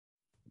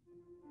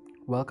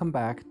Welcome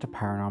back to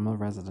Paranormal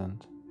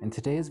Resident. In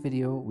today's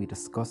video, we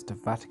discuss the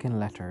Vatican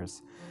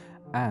letters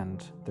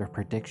and their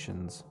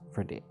predictions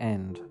for the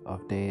end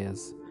of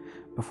days.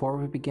 Before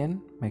we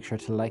begin, make sure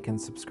to like and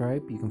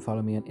subscribe. You can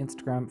follow me on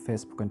Instagram,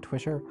 Facebook and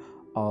Twitter,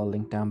 all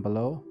linked down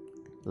below.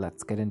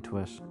 Let's get into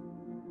it.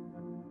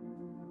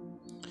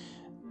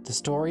 The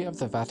story of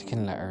the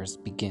Vatican letters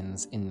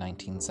begins in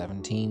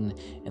 1917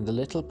 in the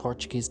little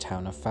Portuguese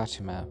town of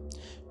Fatima.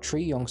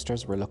 Three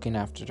youngsters were looking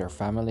after their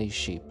family's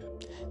sheep.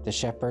 The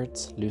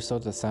shepherds, Lucio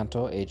de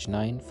Santo, aged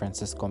 9,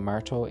 Francisco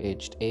Marto,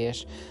 aged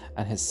 8,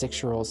 and his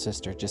 6-year-old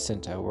sister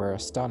Jacinta were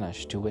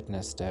astonished to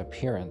witness the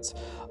appearance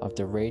of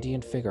the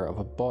radiant figure of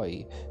a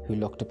boy who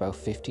looked about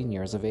 15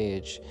 years of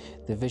age.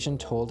 The vision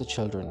told the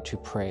children to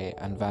pray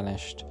and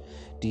vanished.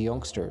 The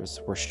youngsters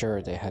were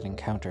sure they had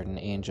encountered an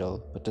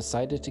angel, but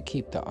decided to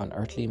keep the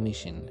unearthly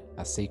meeting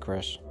a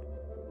secret.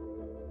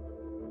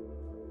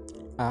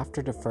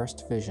 After the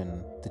first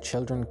vision, the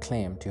children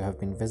claimed to have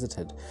been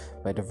visited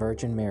by the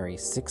Virgin Mary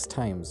 6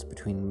 times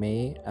between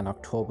May and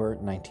October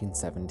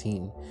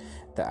 1917.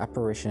 The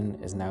apparition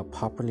is now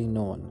popularly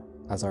known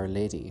as Our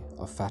Lady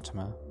of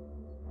Fatima.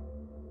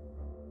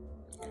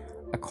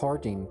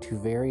 According to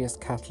various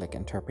Catholic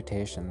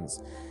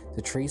interpretations,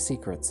 the 3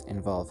 secrets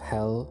involve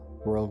hell,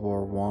 World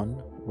War I,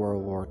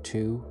 World War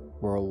II,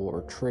 World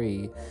War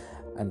III,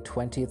 and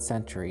 20th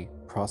century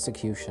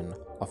persecution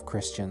of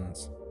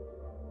Christians.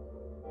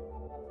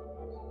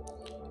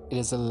 It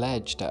is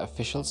alleged that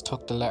officials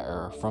took the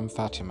letter from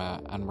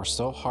Fatima and were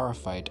so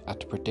horrified at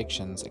the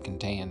predictions it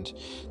contained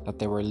that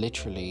they were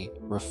literally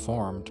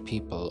reformed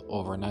people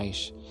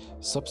overnight.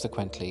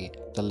 Subsequently,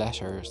 the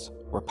letters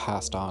were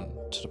passed on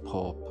to the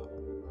Pope.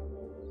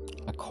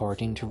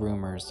 According to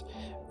rumours,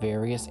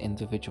 various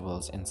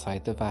individuals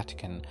inside the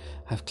Vatican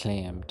have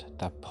claimed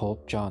that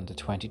Pope John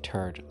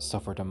XXIII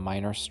suffered a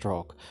minor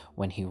stroke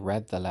when he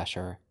read the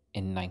letter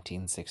in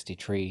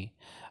 1963,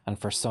 and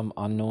for some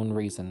unknown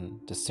reason,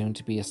 the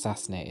soon-to-be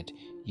assassinated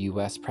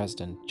US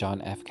President John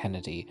F.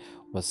 Kennedy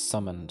was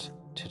summoned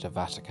to the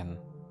Vatican.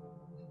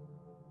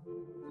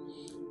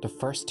 The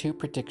first 2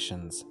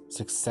 predictions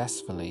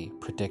successfully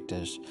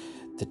predicted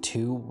the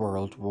 2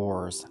 world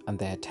wars and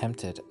the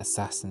attempted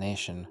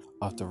assassination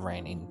of the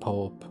reigning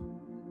Pope.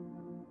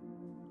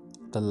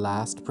 The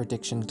last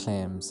prediction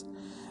claims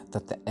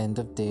that the end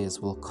of days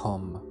will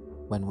come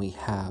when we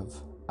have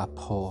a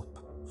Pope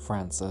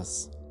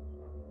Francis.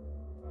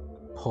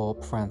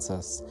 Pope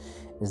Francis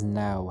is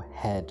now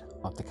head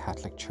of the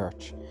Catholic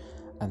Church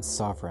and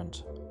sovereign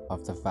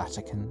of the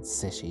Vatican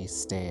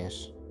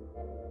City-State.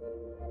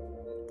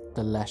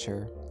 The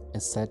letter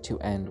is said to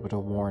end with a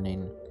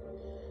warning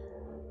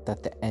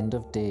that the end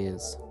of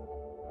days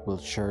will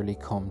surely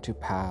come to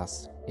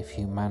pass if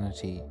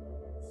humanity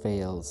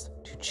fails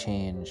to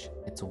change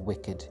its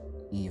wicked,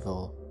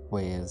 evil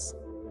ways.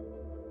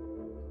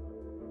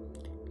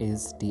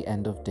 Is the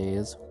end of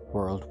days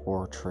World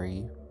War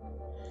III?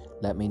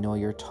 Let me know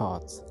your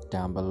thoughts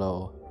down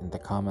below in the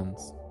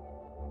comments.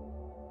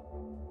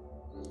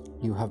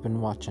 You have been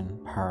watching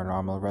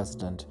Paranormal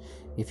Resident.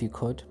 If you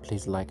could,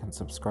 please like and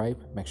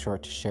subscribe. Make sure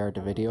to share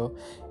the video.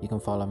 You can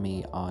follow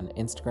me on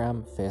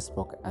Instagram,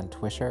 Facebook and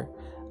Twitter.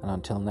 And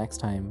until next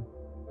time,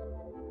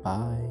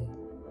 bye.